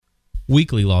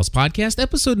Weekly Lost Podcast,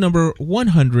 episode number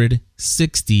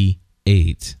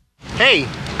 168. Hey,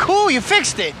 cool, you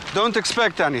fixed it. Don't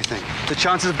expect anything. The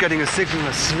chances of getting a signal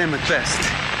are slim at best.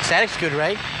 Static's good,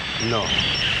 right? No.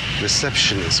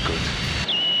 Reception is good.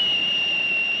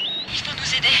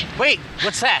 Wait,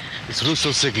 what's that? It's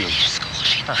Russo signal.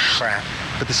 Oh, crap.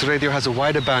 But this radio has a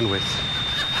wider bandwidth.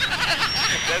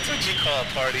 That's what you call a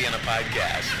party in a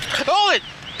podcast. Hold it!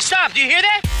 Stop, do you hear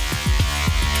that?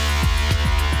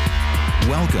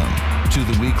 Welcome to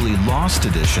the weekly Lost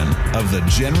edition of the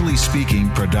Generally Speaking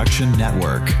Production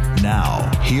Network. Now,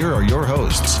 here are your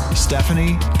hosts,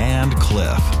 Stephanie and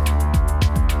Cliff.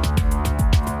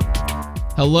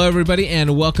 Hello, everybody,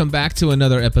 and welcome back to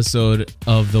another episode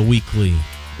of the Weekly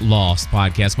Lost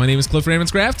Podcast. My name is Cliff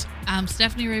Ravenscraft. I'm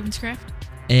Stephanie Ravenscraft.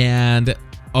 And,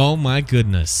 oh my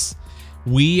goodness,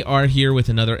 we are here with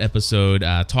another episode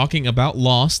talking about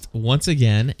Lost once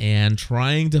again and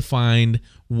trying to find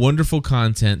wonderful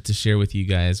content to share with you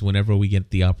guys whenever we get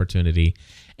the opportunity.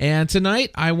 And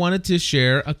tonight, I wanted to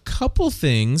share a couple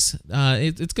things.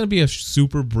 It's going to be a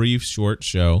super brief, short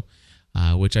show,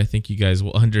 which I think you guys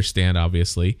will understand,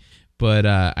 obviously. But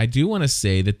I do want to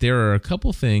say that there are a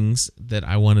couple things that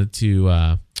I wanted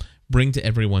to bring to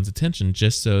everyone's attention,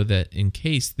 just so that in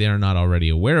case they are not already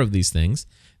aware of these things,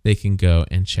 they can go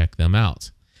and check them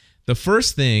out. The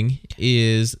first thing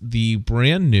is the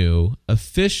brand new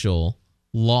official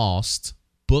Lost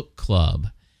Book Club.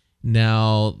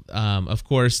 Now, of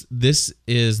course, this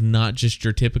is not just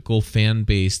your typical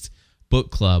fan-based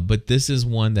book club, but this is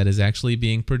one that is actually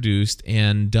being produced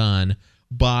and done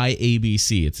by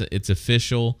ABC. It's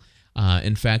official.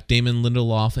 In fact, Damon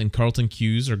Lindelof and Carlton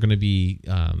Cuse are going to be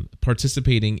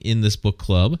participating in this book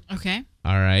club. Okay.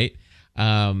 All right.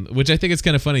 Which I think is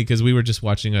kind of funny because we were just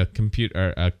watching a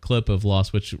clip of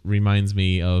Lost, which reminds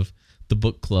me of the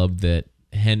book club that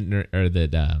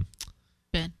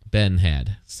Ben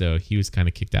had. So he was kind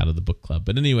of kicked out of the book club.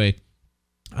 But anyway,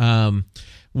 here's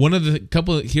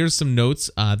some notes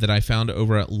that I found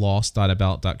over at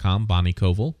lost.about.com. Bonnie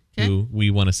Koval, who we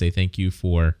want to say thank you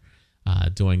for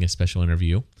doing a special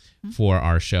interview for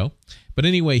our show. But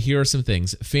anyway, here are some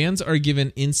things. Fans are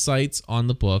given insights on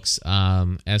the books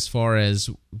as far as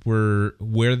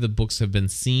where the books have been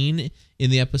seen in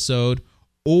the episode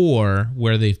or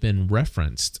where they've been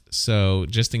referenced. So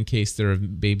just in case there have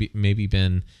maybe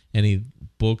been any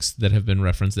books that have been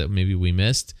referenced that maybe we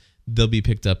missed, they'll be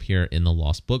picked up here in the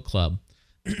Lost Book Club.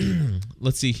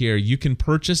 Let's see here. You can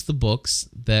purchase the books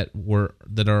that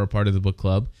are a part of the book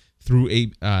club through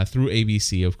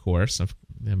ABC, of course. I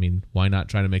mean, why not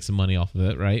try to make some money off of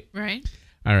it, right? Right.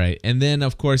 All right. And then,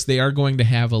 of course, they are going to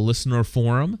have a listener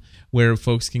forum where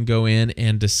folks can go in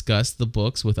and discuss the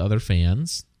books with other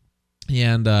fans.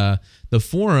 And the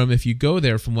forum, if you go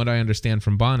there, from what I understand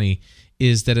from Bonnie,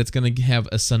 is that it's going to have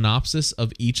a synopsis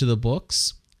of each of the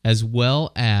books, as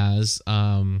well as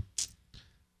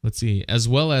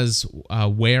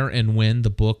where and when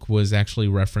the book was actually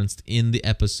referenced in the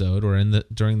episode or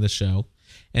during the show.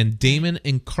 And Damon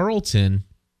and Carlton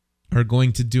are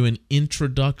going to do an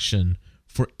introduction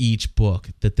for each book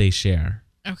that they share.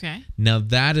 Okay. Now,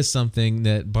 that is something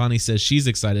that Bonnie says she's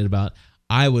excited about.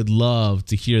 I would love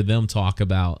to hear them talk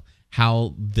about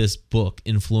how this book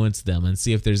influenced them and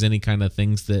see if there's any kind of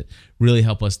things that really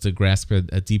help us to grasp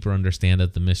a deeper understanding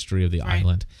of the mystery of the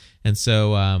island. And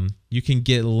so you can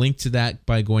get a link to that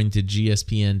by going to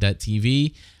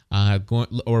gspn.tv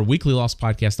or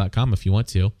weeklylostpodcast.com if you want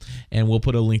to. And we'll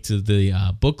put a link to the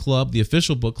book club, the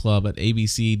official book club at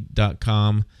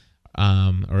abc.com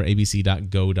or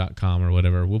abc.go.com or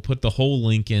whatever. We'll put the whole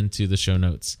link into the show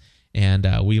notes. And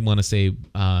we want to say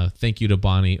thank you to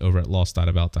Bonnie over at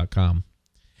lost.about.com.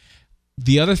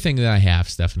 The other thing that I have,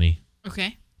 Stephanie.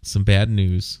 Okay. Some bad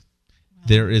news. Wow.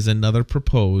 There is another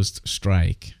proposed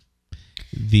strike.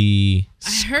 I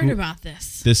heard about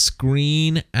this. The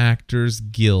Screen Actors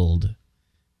Guild,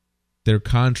 their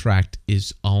contract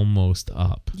is almost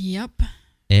up. Yep.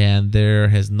 And there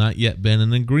has not yet been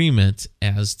an agreement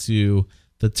as to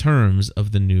the terms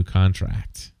of the new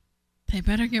contract. They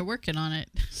better get working on it.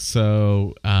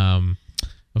 So,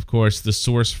 of course, the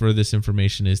source for this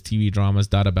information is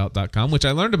tvdramas.about.com, which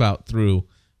I learned about through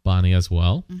Bonnie as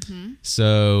well. Mm-hmm.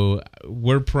 So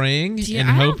we're praying and hoping.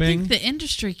 I don't think the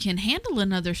industry can handle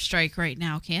another strike right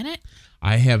now, can it?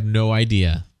 I have no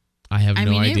idea. I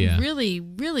mean, it really,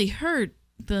 really hurt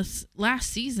this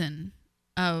last season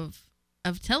of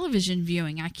television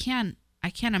viewing. I can't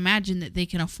imagine that they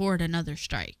can afford another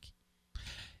strike.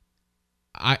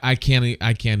 I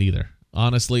can't either.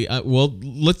 Honestly, well,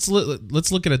 let's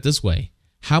look at it this way.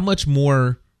 How much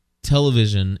more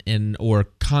television and or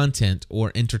content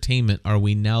or entertainment are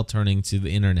we now turning to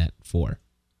the internet for?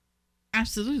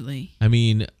 Absolutely. I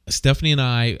mean, Stephanie and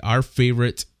I, our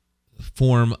favorite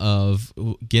form of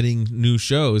getting new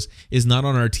shows is not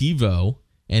on our TiVo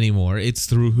anymore. It's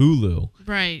through Hulu,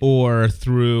 Right. or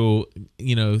through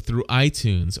through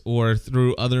iTunes or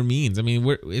through other means. I mean,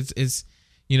 it's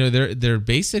they're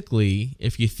basically,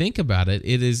 if you think about it,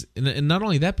 it is, and not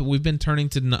only that, but we've been turning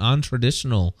to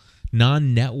non-traditional,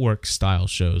 non-network style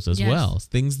shows as well,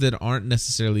 things that aren't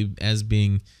necessarily as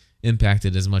being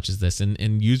impacted as much as this,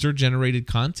 and user-generated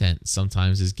content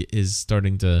sometimes is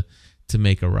starting to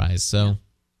make a rise. So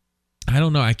I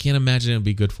don't know. I can't imagine it would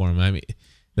be good for them. I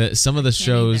mean, some of the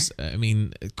shows. I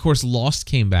mean, of course, Lost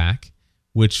came back,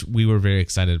 which we were very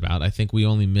excited about. I think we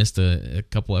only missed a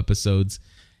couple episodes,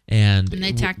 and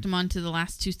they tacked them onto the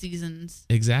last 2 seasons.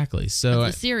 Exactly. So of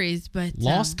the series, but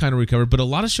Lost kind of recovered, but a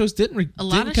lot of shows didn't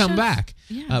come back.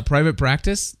 Yeah. Private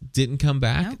Practice didn't come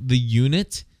back. Nope. The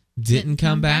Unit didn't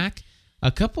come back.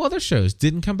 A couple other shows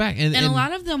didn't come back, and a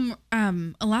lot of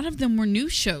them were new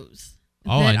shows that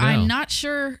that I know. I'm not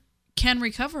sure can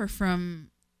recover from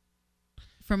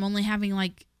only having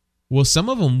like some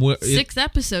of them were 6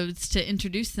 episodes to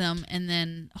introduce them and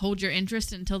then hold your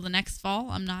interest until the next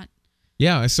fall. I'm not.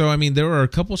 Yeah, so I mean, there are a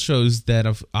couple shows that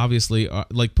have obviously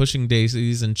like Pushing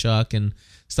Daisies and Chuck and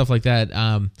stuff like that.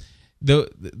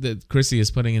 The Chrissy is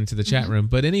putting into the chat room,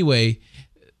 but anyway.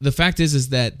 The fact is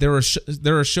that there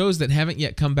are shows that haven't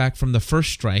yet come back from the first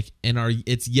strike, and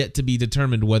it's yet to be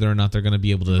determined whether or not they're going to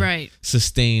be able to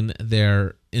sustain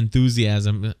their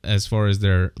enthusiasm as far as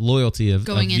their loyalty of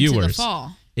going viewers. Into the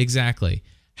fall. Exactly.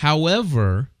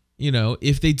 However,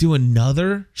 if they do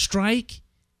another strike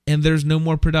and there's no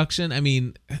more production, I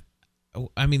mean,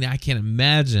 I can't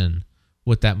imagine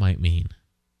what that might mean.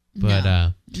 But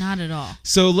no, not at all.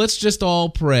 So let's just all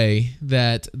pray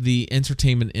that the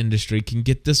entertainment industry can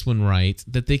get this one right,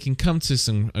 that they can come to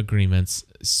some agreements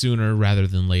sooner rather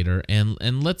than later,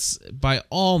 and let's, by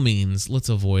all means, let's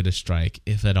avoid a strike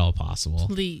if at all possible.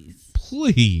 Please.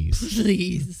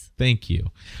 Thank you.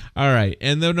 All right,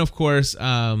 and then of course,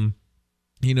 the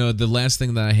last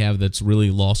thing that I have that's really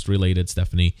Lost related,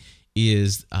 Stephanie,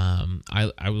 is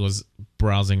I was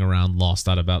browsing around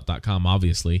lost.about.com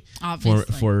obviously.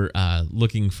 for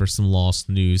looking for some Lost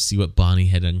news, see what Bonnie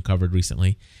had uncovered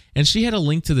recently, and she had a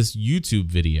link to this YouTube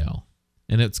video,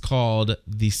 and it's called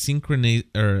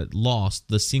Lost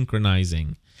the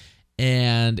Synchronizing,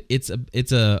 and it's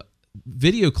a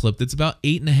video clip that's about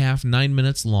 9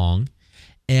 minutes long,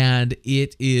 and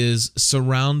it is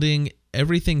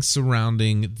everything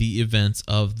surrounding the events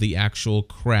of the actual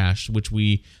crash, which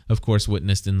we, of course,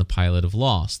 witnessed in the pilot of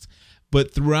Lost.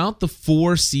 But throughout the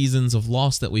 4 seasons of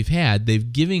Lost that we've had, they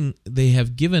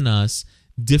have given us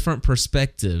different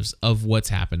perspectives of what's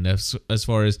happened. As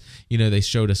far as, they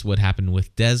showed us what happened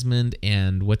with Desmond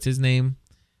and what's his name?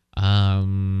 I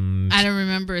don't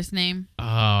remember his name. Oh,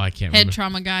 I can't remember.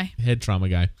 Head trauma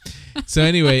guy. So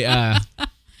anyway, I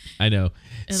know.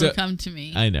 It'll come to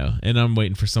me. I know. And I'm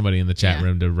waiting for somebody in the chat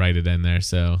room to write it in there.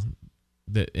 So,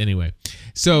 anyway.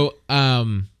 So,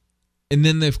 and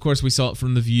then, of course, we saw it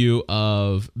from the view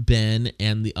of Ben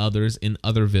and the others in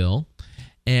Otherville.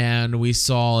 And we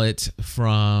saw it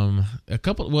from a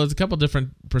couple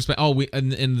different perspectives. Oh,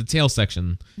 in the tail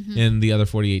section in the other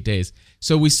 48 days.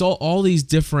 So we saw all these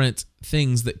different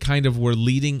things that kind of were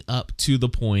leading up to the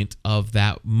point of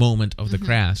that moment of the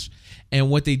crash. And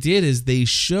what they did is they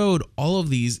showed all of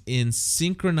these in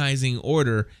synchronizing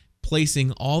order,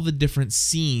 placing all the different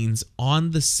scenes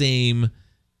on the same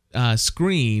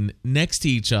screen next to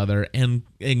each other and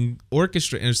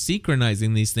orchestrating or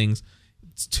synchronizing these things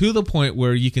to the point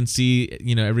where you can see,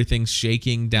 everything's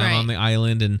shaking down on the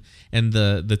island and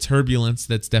the turbulence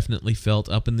that's definitely felt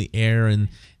up in the air and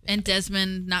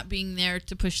Desmond not being there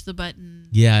to push the button.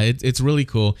 Yeah, it's really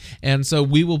cool. And so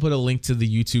we will put a link to the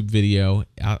YouTube video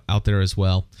out there as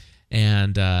well.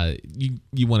 And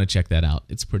you want to check that out.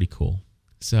 It's pretty cool.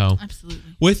 So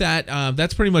absolutely. With that,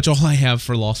 that's pretty much all I have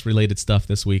for Lost related stuff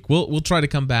this week. We'll try to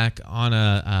come back on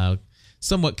a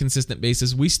somewhat consistent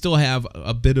basis. We still have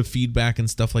a bit of feedback and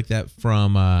stuff like that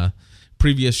from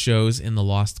previous shows in the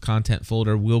Lost content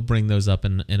folder. We'll bring those up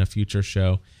in a future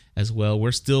show as well.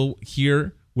 We're still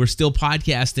here. We're still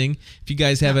podcasting. If you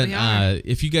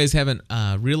guys haven't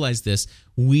realized this,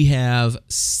 we have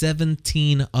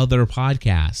 17 other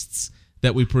podcasts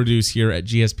that we produce here at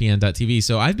gspn.tv.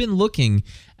 So I've been looking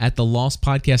at the Lost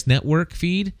Podcast Network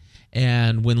feed,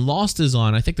 and when Lost is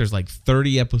on, I think there's like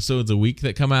 30 episodes a week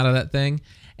that come out of that thing.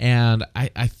 And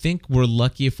I think we're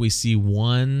lucky if we see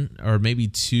 1 or maybe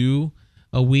 2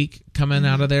 a week coming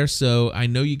out of there. So I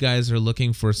know you guys are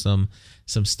looking for some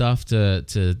stuff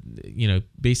to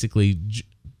basically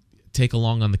take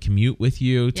along on the commute with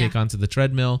you, take onto the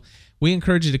treadmill. We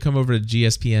encourage you to come over to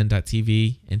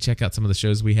gspn.tv and check out some of the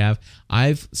shows we have.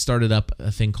 I've started up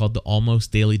a thing called the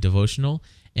Almost Daily Devotional,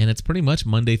 and it's pretty much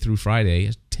Monday through Friday,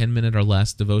 a 10-minute or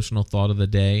less devotional thought of the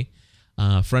day.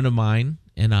 A friend of mine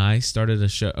and I started a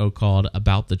show called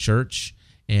About the Church,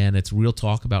 and it's real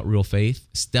talk about real faith.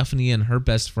 Stephanie and her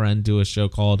best friend do a show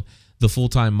called The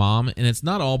Full-Time Mom, and it's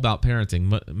not all about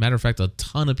parenting. Matter of fact, a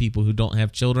ton of people who don't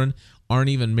have children, aren't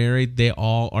even married, they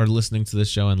all are listening to this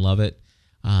show and love it.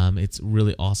 It's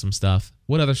really awesome stuff.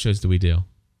 What other shows do we do?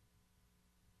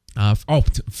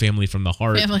 Family from the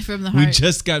Heart. Family from the Heart. We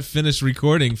just got finished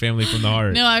recording Family from the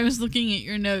Heart. No, I was looking at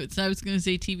your notes. I was going to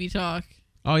say TV Talk.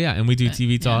 Oh, yeah, and we do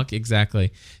TV Talk,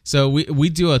 exactly. So we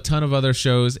do a ton of other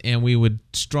shows, and we would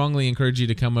strongly encourage you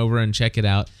to come over and check it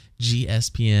out,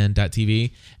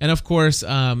 gspn.tv. And, of course,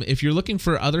 if you're looking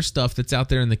for other stuff that's out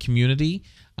there in the community,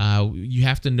 you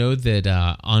have to know that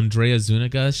Andrea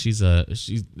Zuniga, she's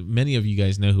many of you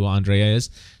guys know who Andrea is.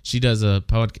 She does a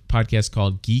podcast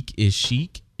called Geek is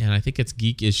Chic, and I think it's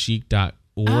geekischic.org.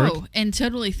 Oh, and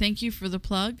totally thank you for the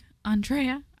plug,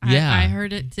 Andrea. I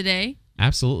heard it today.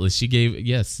 Absolutely. She gave,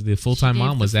 the Full-Time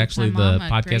Mom was actually the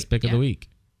podcast pick of the week.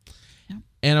 Yeah.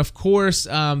 And of course,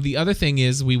 the other thing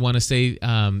is we want to say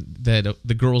that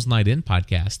the Girls Night In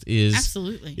podcast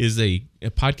is a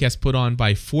podcast put on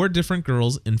by 4 different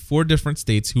girls in 4 different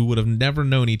states who would have never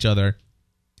known each other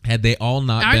had they all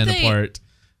not been a part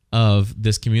of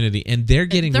this community. And they're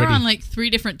ready. They're on like 3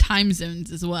 different time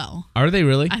zones as well. Are they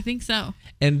really? I think so.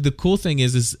 And the cool thing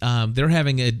is they're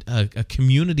having a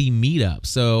community meetup.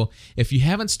 So if you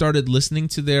haven't started listening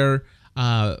to their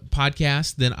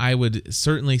podcast, then I would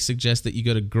certainly suggest that you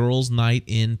go to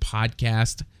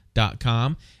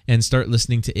girlsnightinpodcast.com and start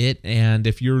listening to it. And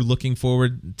if you're looking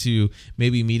forward to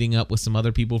maybe meeting up with some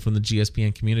other people from the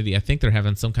GSPN community, I think they're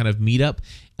having some kind of meetup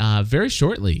very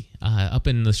shortly up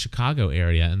in the Chicago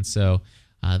area. And so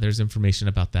there's information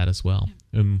about that as well.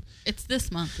 It's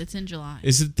this month. It's in July.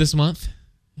 Is it this month?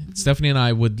 Mm-hmm. Stephanie and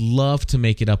I would love to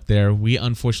make it up there. We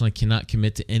unfortunately cannot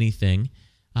commit to anything.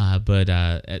 But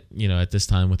at this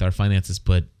time with our finances,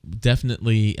 but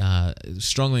definitely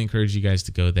strongly encourage you guys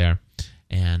to go there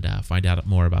and find out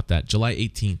more about that. July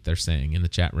 18th, they're saying in the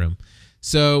chat room.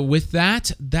 So with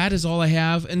that is all I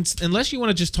have. And unless you want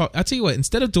to just talk, I'll tell you what,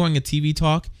 instead of doing a TV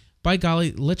talk, by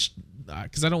golly,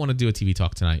 because I don't want to do a TV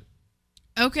talk tonight.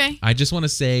 Okay. I just want to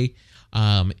say,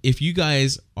 if you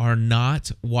guys are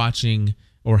not watching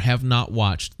or have not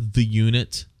watched The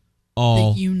Unit,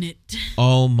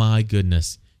 oh my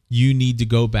goodness. You need to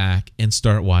go back and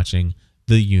start watching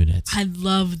The Unit. I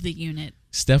love The Unit.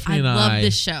 Stephanie and I love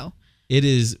this show. It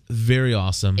is very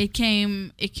awesome. It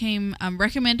came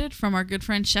recommended from our good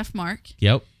friend Chef Mark.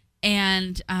 Yep.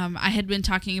 And I had been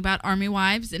talking about Army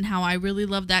Wives and how I really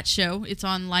love that show. It's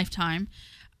on Lifetime,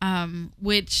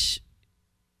 which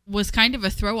was kind of a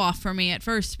throw off for me at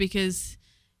first because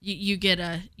you get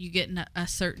a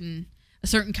certain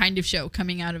kind of show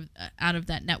coming out of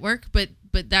that network, but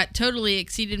that totally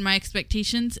exceeded my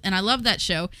expectations, and I love that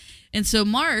show. And so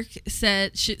Mark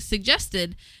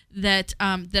suggested that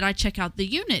I check out The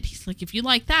Unit. He's like, if you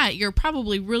like that, you're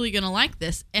probably really gonna like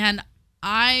this. And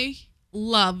I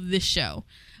love this show.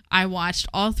 I watched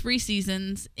all 3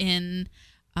 seasons in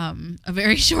a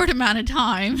very short amount of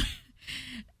time,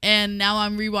 and now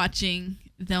I'm rewatching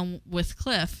them with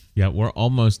Cliff. Yeah, we're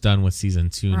almost done with season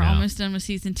 2 now. We're almost done with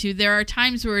season 2. There are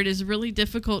times where it is really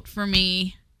difficult for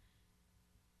me.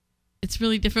 It's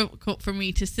really difficult for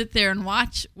me to sit there and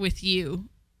watch with you,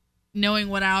 knowing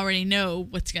what I already know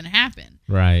what's going to happen.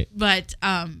 Right. But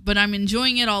I'm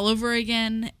enjoying it all over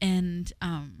again, and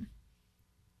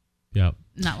yep.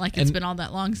 Not like it's been all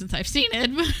that long since I've seen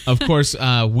it. Of course,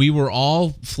 we were all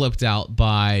flipped out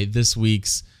by this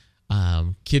week's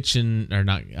Hell's Kitchen.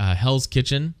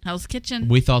 Hell's Kitchen.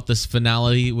 We thought this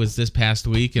finale was this past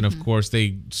week, and of course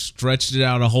they stretched it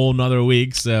out a whole nother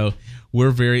week. So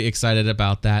we're very excited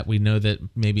about that. We know that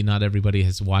maybe not everybody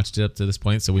has watched it up to this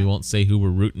point, so we won't say who we're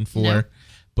rooting for. No.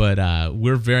 But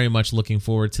we're very much looking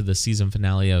forward to the season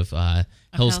finale of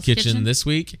Hell's Kitchen this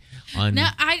week.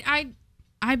 Now, I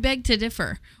beg to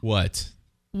differ. What?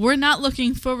 We're not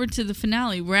looking forward to the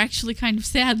finale. We're actually kind of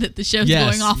sad that the show's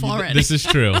going off already. This is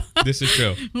true.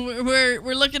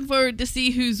 We're looking forward to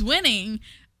see who's winning,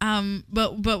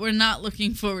 but we're not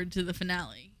looking forward to the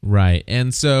finale. Right.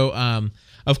 And so,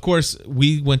 of course,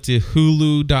 we went to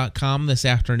Hulu.com this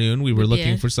afternoon. We were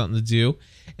looking for something to do,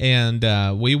 and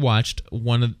we watched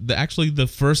the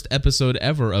first episode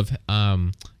ever of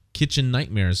Kitchen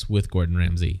Nightmares with Gordon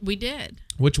Ramsay, We did.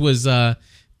 which was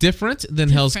different than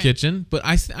Hell's Kitchen, but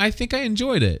I think I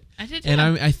enjoyed it. I did,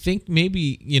 and yeah. I think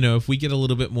maybe if we get a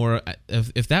little bit more,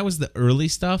 if that was the early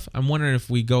stuff, I'm wondering if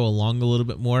we go along a little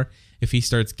bit more, if he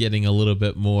starts getting a little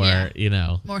bit more,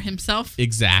 More himself.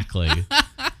 exactly.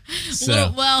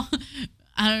 So Well,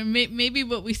 maybe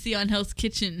what we see on Hell's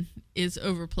Kitchen is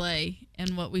overplay,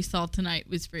 and what we saw tonight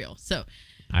was real. So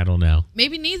I don't know.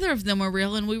 maybe neither of them were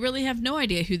real, and we really have no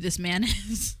idea who this man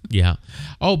is. Yeah.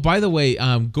 Oh, by the way,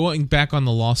 going back on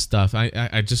the Lost stuff,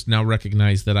 I just now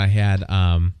recognize that I had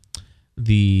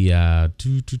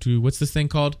what's this thing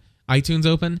called? iTunes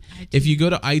open. If you go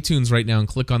to iTunes right now and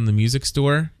click on the music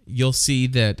store, you'll see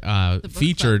that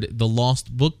the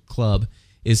Lost Book Club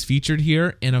is featured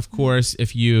here. And of course,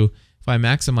 if I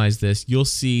maximize this, you'll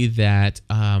see that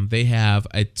they have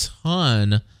a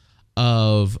ton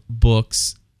of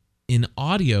books in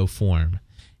audio form.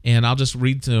 And I'll just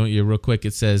read to you real quick.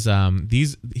 It says,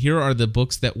 here are the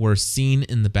books that were seen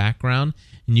in the background,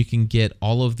 and you can get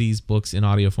all of these books in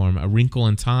audio form. A Wrinkle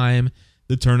in Time,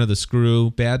 The Turn of the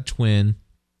Screw, Bad Twin,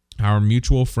 Our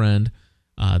Mutual Friend,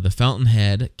 The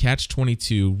Fountainhead,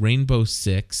 Catch-22, Rainbow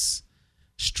Six,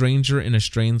 Stranger in a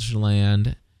Strange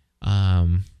Land,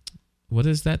 what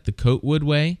is that? The Coatwood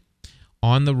Way,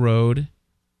 On the Road,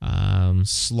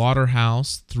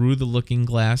 Slaughterhouse, Through the Looking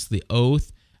Glass, The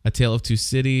Oath, A Tale of Two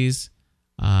Cities,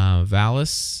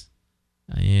 Valis,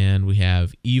 and we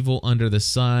have Evil Under the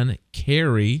Sun,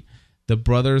 Carrie, The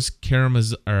Brothers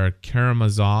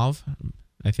Karamazov,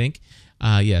 I think,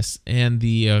 yes, and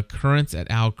The Currents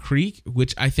at Owl Creek,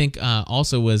 which I think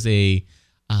also was an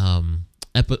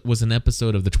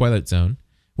episode of The Twilight Zone,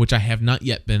 which I have not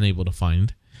yet been able to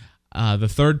find. The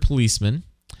Third Policeman.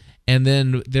 And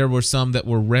then there were some that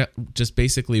were just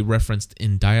basically referenced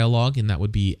in dialogue, and that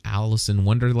would be Alice in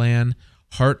Wonderland,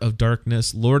 Heart of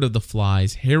Darkness, Lord of the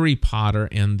Flies, Harry Potter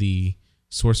and the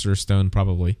Sorcerer's Stone,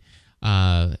 probably.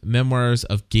 Memoirs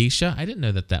of Geisha. I didn't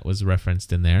know that was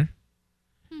referenced in there.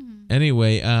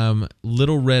 Anyway,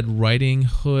 Little Red Riding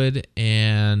Hood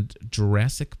and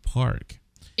Jurassic Park.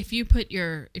 If you put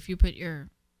your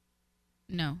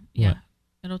no, yeah, What?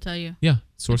 it'll tell you. Yeah,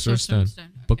 Sorcerer's Stone.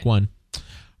 Book Okay. 1.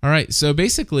 All right, so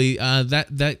basically,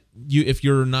 if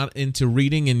you're not into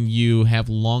reading and you have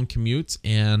long commutes,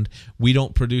 and we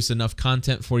don't produce enough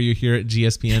content for you here at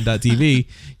gspn.tv,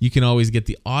 you can always get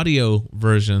the audio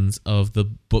versions of the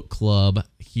book club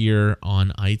here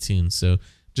on iTunes. So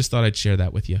just thought I'd share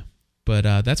that with you. But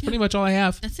that's pretty much all I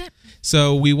have. That's it.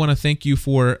 So we want to thank you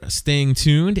for staying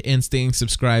tuned and staying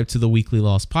subscribed to the Weekly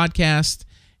Lost podcast.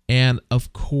 And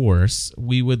of course,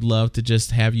 we would love to just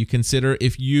have you consider,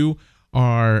 if you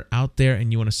are out there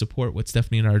and you want to support what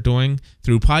Stephanie and I are doing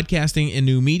through podcasting and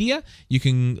new media, you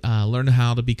can learn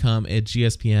how to become a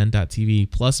gspn.tv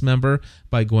plus member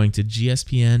by going to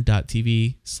gspn.tv/plus.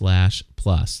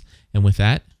 And with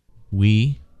that,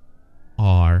 we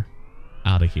are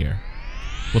out of here.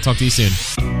 We'll talk to you soon.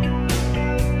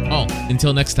 Oh,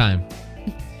 until next time,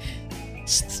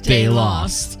 stay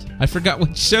lost. I forgot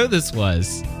what show this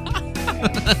was.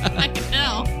 I can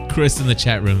tell. Chris in the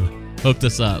chat room hooked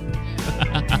us up.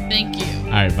 Thank you.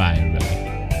 All right, bye,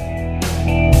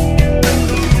 everybody.